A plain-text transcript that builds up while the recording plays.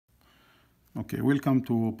Okay, welcome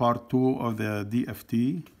to part 2 of the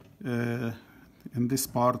DFT. In this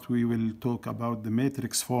part, we will talk about the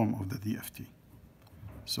matrix form of the DFT.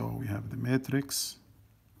 So we have the matrix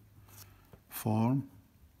form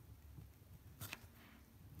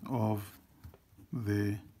of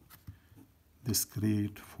the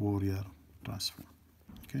discrete Fourier transform.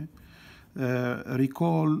 Okay,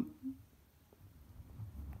 recall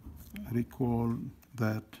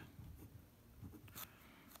that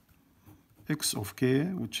x of k,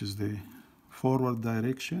 which is the forward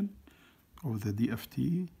direction of the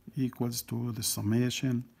DFT, equals to the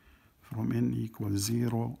summation from n equals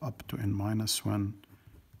 0 up to n minus 1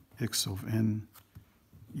 x of n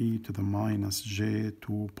e to the minus j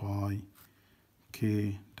 2 pi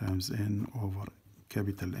k times n over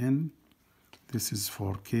capital N. This is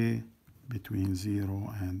for k between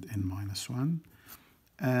 0 and n minus 1.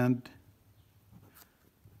 And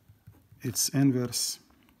its inverse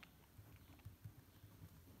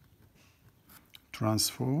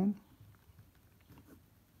transform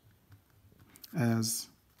as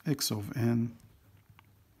x of n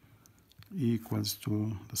equals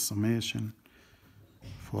to the summation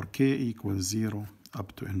for k equals 0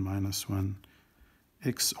 up to n minus 1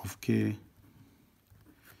 x of k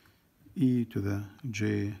e to the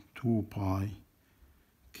j 2 pi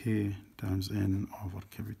k times n over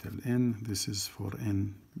capital N. This is for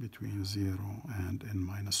n between 0 and n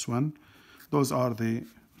minus 1. Those are the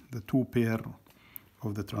two pair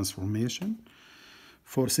of the transformation.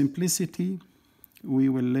 For simplicity, we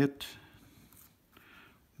will let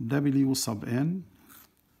w sub n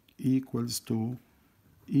equals to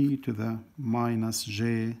e to the minus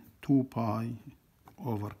j 2 pi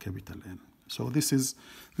over capital N. So this is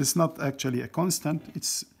not actually a constant,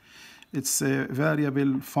 it's a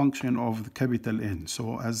variable function of the capital N.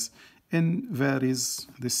 So as n varies,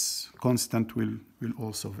 this constant will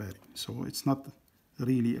also vary. So it's not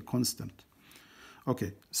really a constant.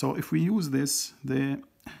 Okay, so if we use this, the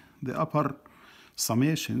upper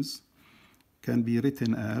summations can be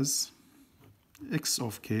written as x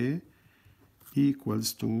of k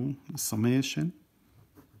equals to the summation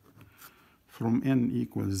from n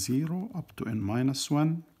equals 0 up to n minus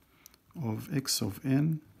 1 of x of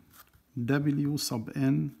n w sub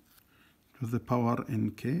n to the power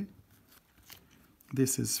nk.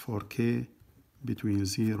 This is for k between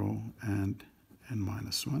 0 and n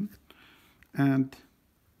minus 1. And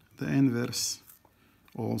the inverse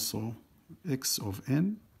also x of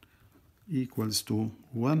n equals to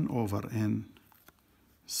 1 over n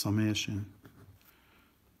summation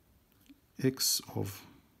x of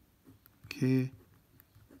k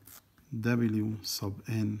w sub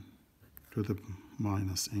n to the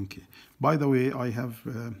minus nk. By the way,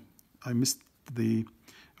 I missed the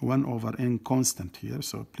 1 over n constant here,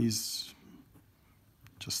 so please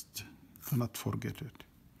just do not forget it.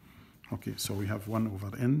 Okay, so we have 1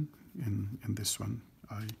 over n in this one.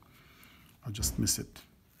 I just miss it.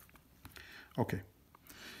 Okay.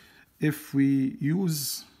 If we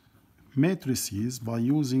use matrices by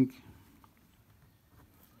using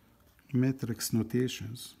matrix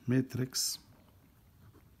notations, matrix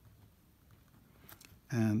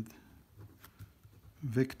and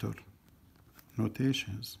vector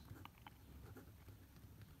notations,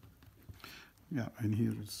 yeah, and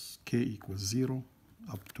here is k equals 0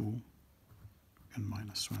 up to n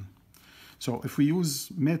minus 1. So if we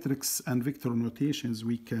use matrix and vector notations,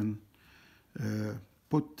 we can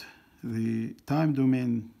put the time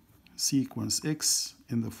domain sequence x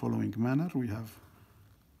in the following manner. We have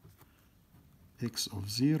x of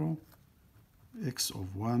 0, x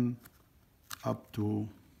of 1, up to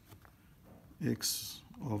x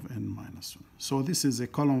of n minus 1. So this is a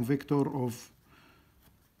column vector of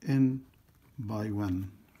n by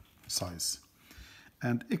 1 size.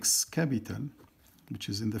 And x capital, which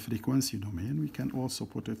is in the frequency domain, we can also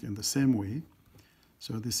put it in the same way.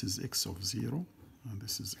 So this is x of 0, and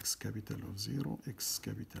this is x capital of 0, x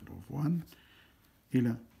capital of 1,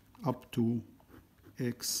 up to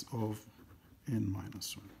x of n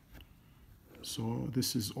minus 1. So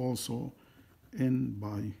this is also n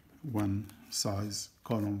by 1 size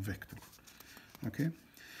column vector. Okay,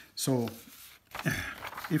 so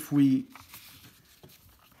if we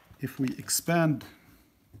expand,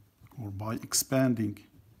 or by expanding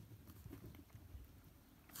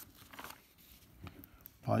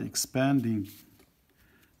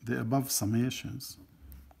the above summations,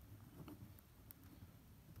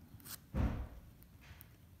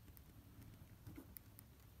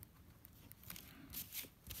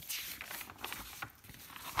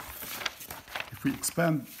 if we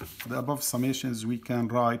expand the above summations, we can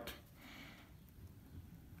write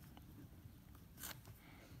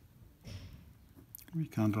we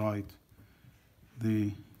can write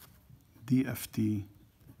the DFT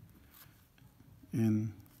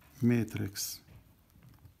in matrix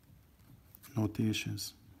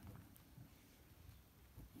notations.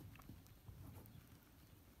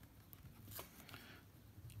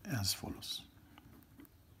 As follows.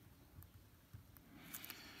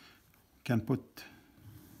 Can put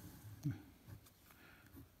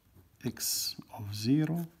x of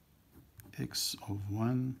 0, x of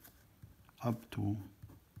 1, up to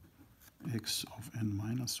x of n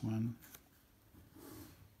minus 1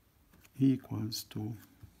 equals to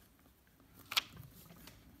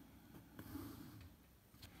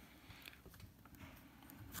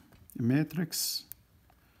a matrix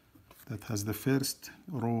that has the first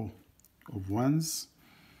row of 1s,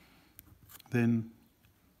 then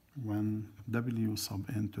 1 w sub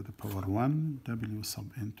n to the power 1, w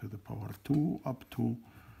sub n to the power 2, up to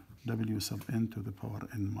w sub n to the power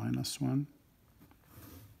n minus 1.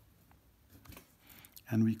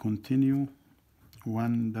 And we continue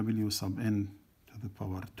 1 w sub n to the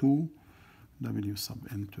power 2, w sub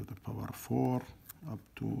n to the power 4, up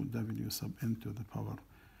to w sub n to the power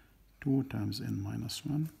 2 times n minus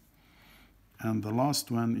 1. And the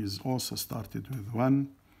last one is also started with 1,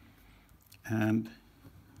 and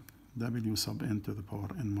w sub n to the power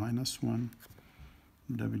n minus 1,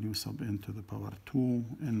 w sub n to the power 2,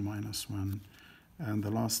 n minus 1, and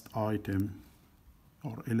the last item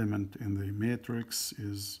or element in the matrix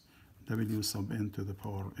is w sub n to the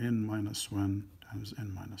power n minus 1 times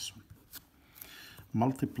n minus 1,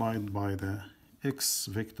 multiplied by the x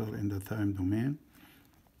vector in the time domain,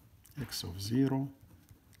 x of 0,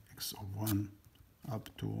 x of 1, up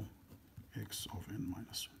to x of n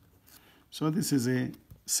minus 1. So this is a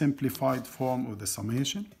simplified form of the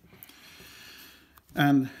summation,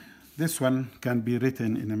 and this one can be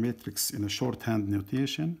written in a matrix in a shorthand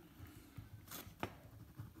notation.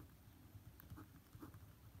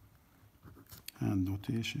 And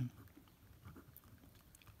notation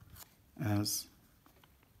as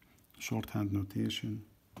shorthand notation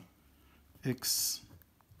x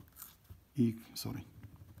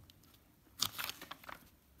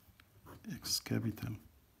capital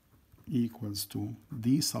equals to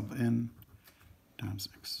d sub n times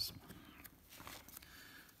x,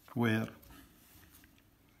 where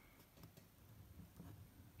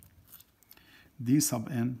d sub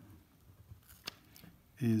n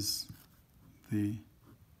is the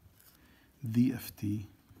DFT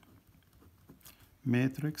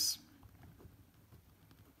matrix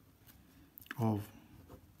of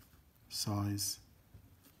size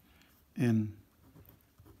n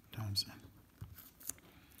times n.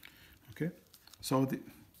 Okay, so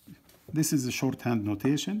this is a shorthand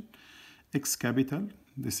notation. X capital,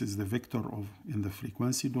 this is the vector of in the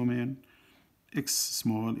frequency domain. X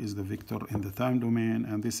small is the vector in the time domain,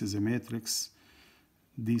 and this is a matrix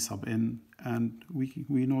d sub n, and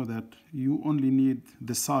we know that you only need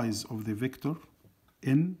the size of the vector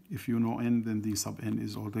n. If you know n, then d sub n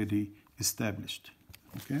is already established.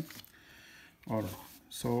 Okay, all right.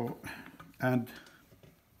 So, and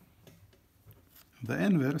the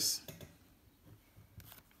inverse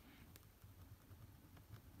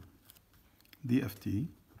DFT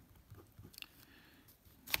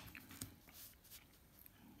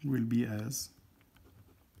will be as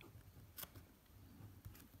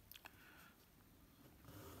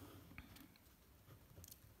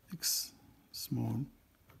x small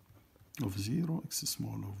of 0, x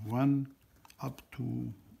small of 1, up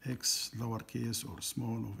to x lowercase or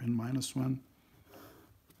small of n minus 1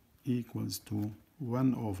 equals to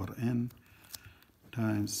 1 over n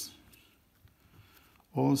times,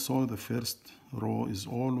 also the first row is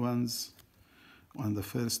all ones, and the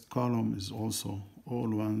first column is also all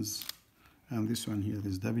ones, and this one here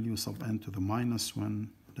is w sub n to the minus 1,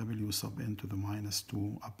 w sub n to the minus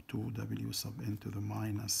 2, up to w sub n to the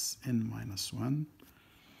minus n minus 1,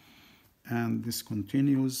 and this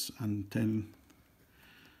continues until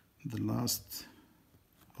the last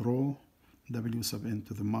row, w sub n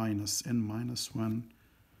to the minus n minus 1,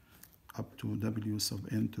 up to w sub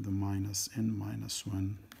n to the minus n minus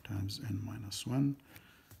 1 times n minus 1,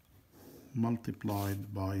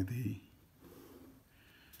 multiplied by the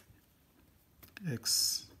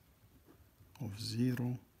x of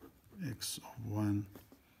 0, x of 1,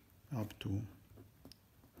 up to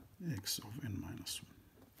x of n minus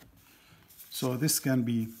 1. So this can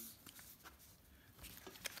be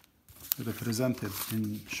represented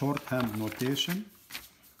in shorthand notation.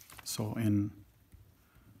 So in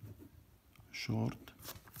shorthand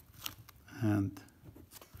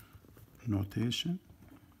notation,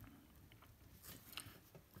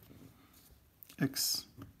 x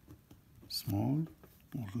small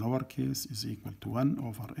or lowercase is equal to 1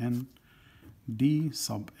 over n d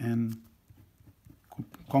sub n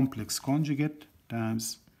complex conjugate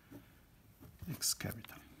times x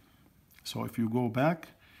capital. So if you go back,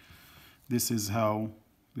 this is how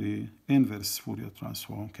the inverse Fourier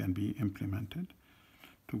transform can be implemented.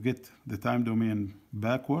 To get the time domain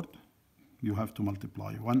backward, you have to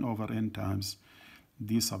multiply 1 over n times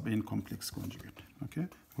d sub n complex conjugate, okay?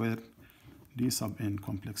 Where d sub n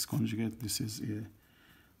complex conjugate, this is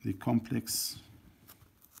the complex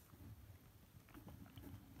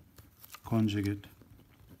conjugate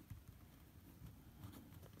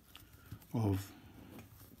of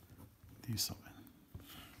d sub n.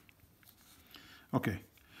 Okay.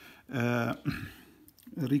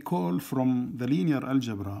 Recall from the linear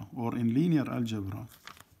algebra, or in linear algebra,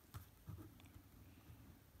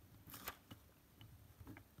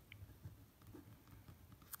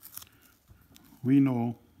 we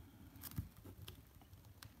know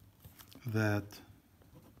that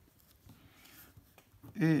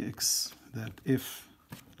ax, that if,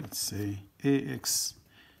 let's say, ax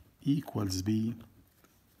equals b,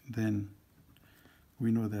 then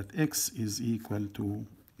we know that x is equal to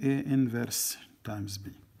A inverse times b,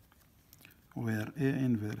 where A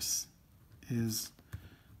inverse is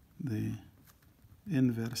the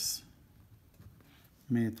inverse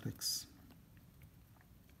matrix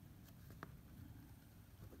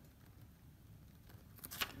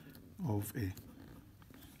of A.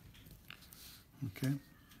 Okay,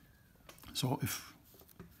 so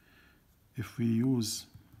if we use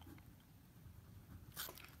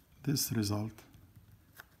this result,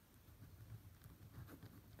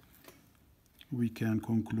 we can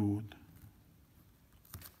conclude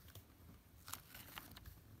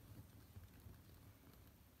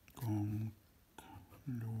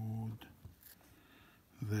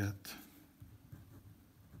that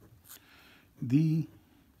d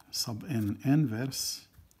sub n inverse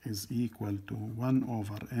is equal to 1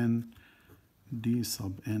 over n d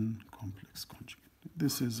sub n complex conjugate.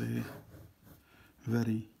 This is a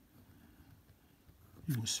very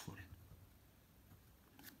useful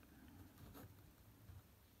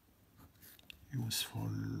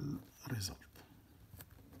result.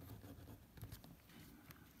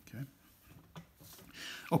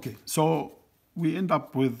 Okay, so we end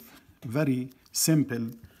up with very simple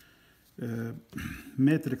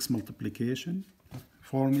matrix multiplication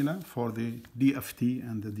formula for the DFT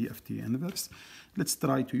and the DFT inverse. Let's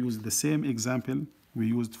try to use the same example we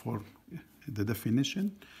used for the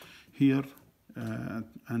definition here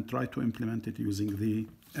and try to implement it using the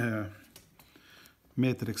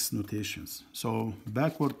matrix notations. So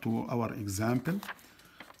backward to our example,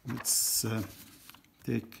 let's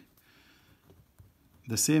take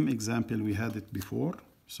the same example we had it before.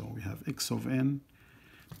 So we have x of n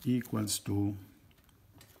equals to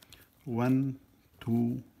 1,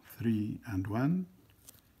 2, 3, and 1,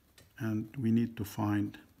 and we need to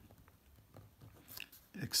find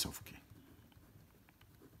x of k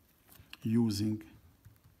using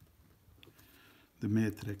the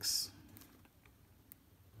matrix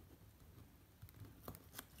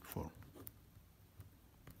form.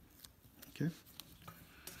 Okay,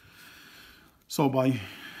 so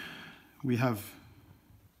we have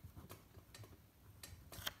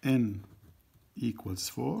n equals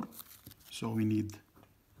 4, so we need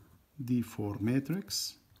D4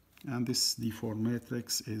 matrix, and this D4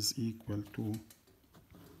 matrix is equal to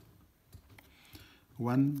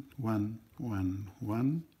 1, 1, 1,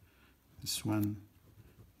 1, this one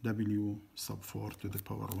w sub 4 to the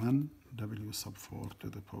power 1, w sub 4 to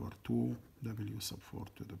the power 2, w sub 4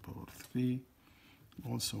 to the power 3,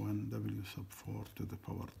 also one w sub 4 to the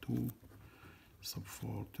power 2, sub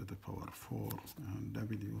 4 to the power 4, and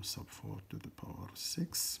w sub 4 to the power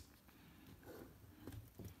 6.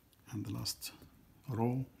 And the last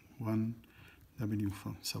row, 1 w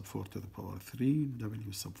sub 4 to the power 3,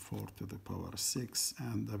 w sub 4 to the power 6,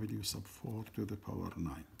 and w sub 4 to the power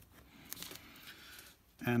 9.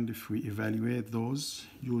 And if we evaluate those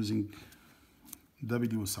using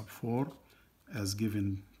w sub 4 as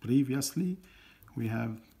given previously, we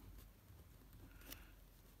have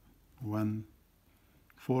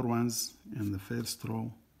 4 ones in the first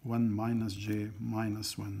row, 1 minus j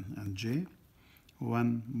minus 1 and j,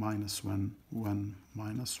 1 minus 1, 1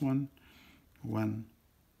 minus 1, 1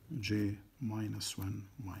 j minus 1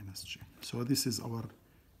 minus j. So this is our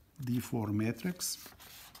D4 matrix.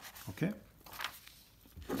 Okay?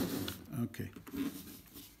 Okay.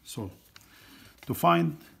 So to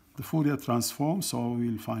find the Fourier transform, so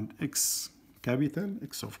we'll find x capital,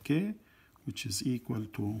 x of k, which is equal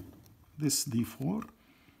to this D4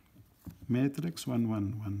 matrix 1,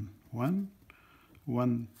 1, 1, 1,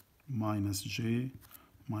 1 minus j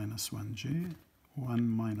minus 1j, 1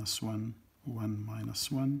 minus 1, 1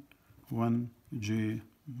 minus 1, 1 j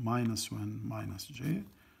minus 1 minus j,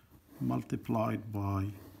 multiplied by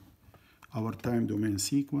our time domain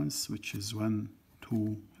sequence, which is 1,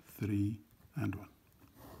 2, 3, and 1.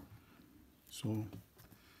 So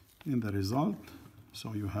in the result,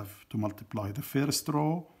 so you have to multiply the first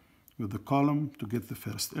row with the column to get the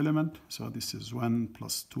first element. So this is 1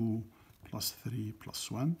 plus 2 plus 3 plus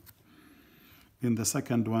 1. In the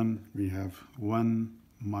second one, we have 1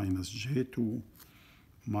 minus j2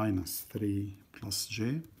 minus 3 plus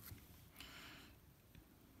j.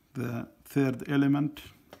 The third element,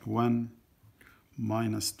 1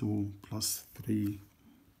 minus 2 plus 3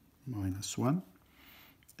 minus 1.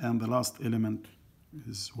 And the last element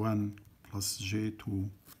is 1 plus j2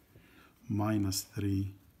 minus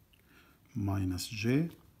 3 minus j.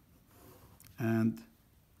 And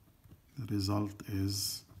the result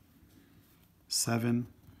is 7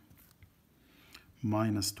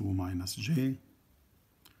 minus 2 minus j,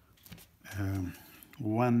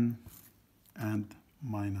 1 and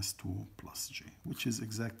minus 2 plus j, which is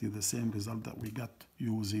exactly the same result that we got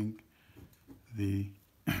using the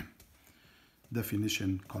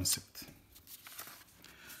definition concept.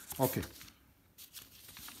 Okay.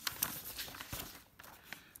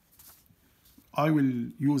 I will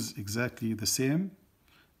use exactly the same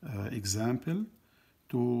example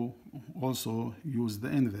to also use the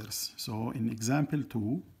inverse. So in example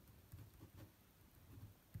 2,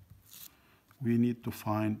 we need to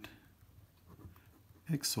find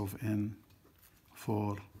x of n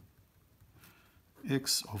for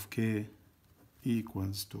x of k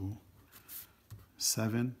equals to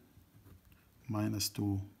 7 minus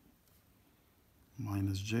 2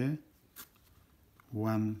 minus j,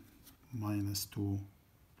 1 minus 2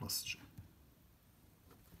 plus j.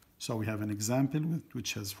 So we have an example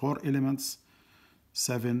which has 4 elements,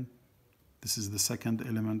 7, this is the second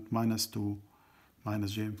element, minus 2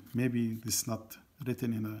 minus j. Maybe this is not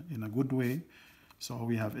written in a good way. So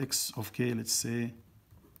we have x of k, let's say,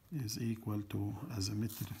 is equal to, as a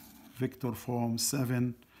vector form,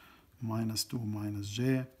 7 minus 2 minus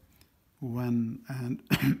j, 1 and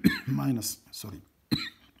minus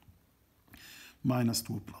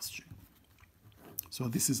 2 plus j. So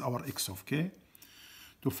this is our x of k.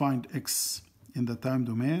 To find x in the time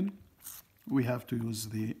domain, we have to use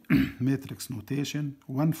the matrix notation.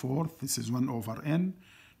 1/4, this is 1 over n,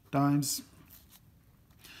 times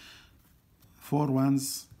 4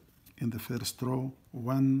 ones in the first row,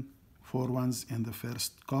 4 ones in the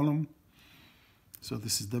first column. So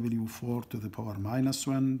this is w4 to the power minus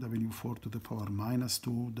 1, w4 to the power minus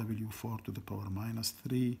 2, w4 to the power minus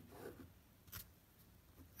 3,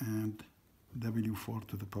 and w4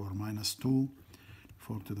 to the power minus 2,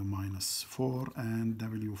 4 to the minus 4, and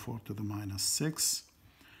w4 to the minus 6,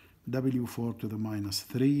 w4 to the minus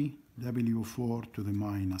 3, w4 to the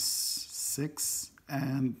minus 6,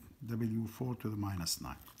 and w4 to the minus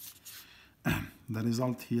 9. The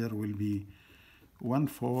result here will be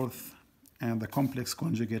 1/4 and the complex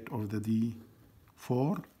conjugate of the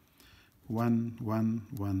d4, 1, 1,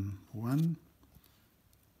 1, 1.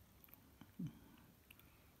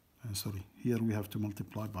 Sorry, here we have to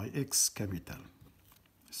multiply by x capital.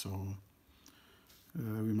 So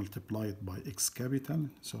we multiply it by x capital.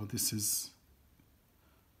 So this is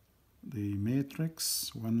the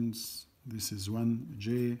matrix. This is 1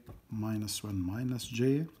 j minus 1 minus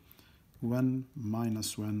j, 1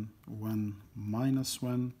 minus 1, 1 minus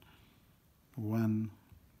 1, 1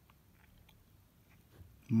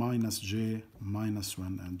 minus j minus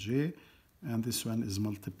 1 and j, and this one is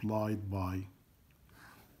multiplied by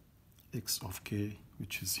x of k,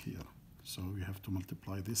 which is here. So we have to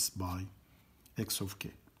multiply this by x of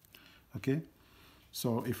k. Okay,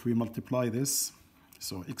 so if we multiply this,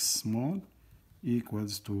 so x mod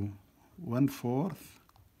equals to 1/4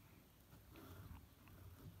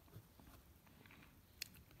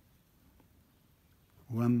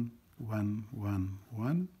 1, 1, 1,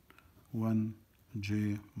 1, 1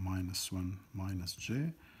 j minus 1 minus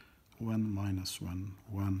j, 1 minus 1,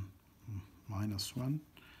 1 minus 1,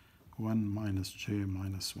 1 minus j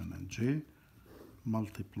minus 1 and j,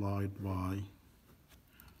 multiplied by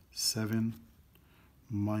 7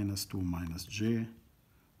 minus 2 minus j,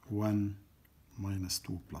 1 minus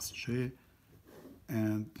 2 plus j,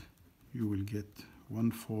 and you will get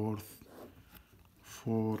 1/4,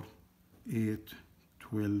 4, 8,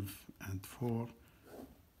 12, and 4,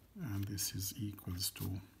 and this is equals to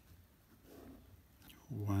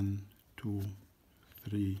 1, 2,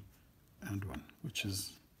 3, and 1, which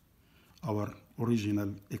is our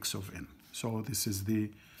original x of n. So this is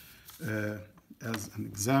the as an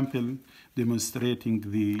example demonstrating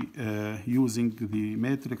the using the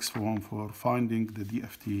matrix form for finding the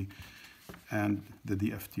DFT and the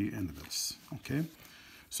DFT inverse. Okay,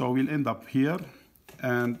 so we'll end up here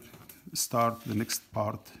and start the next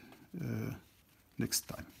part next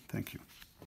time. Thank you.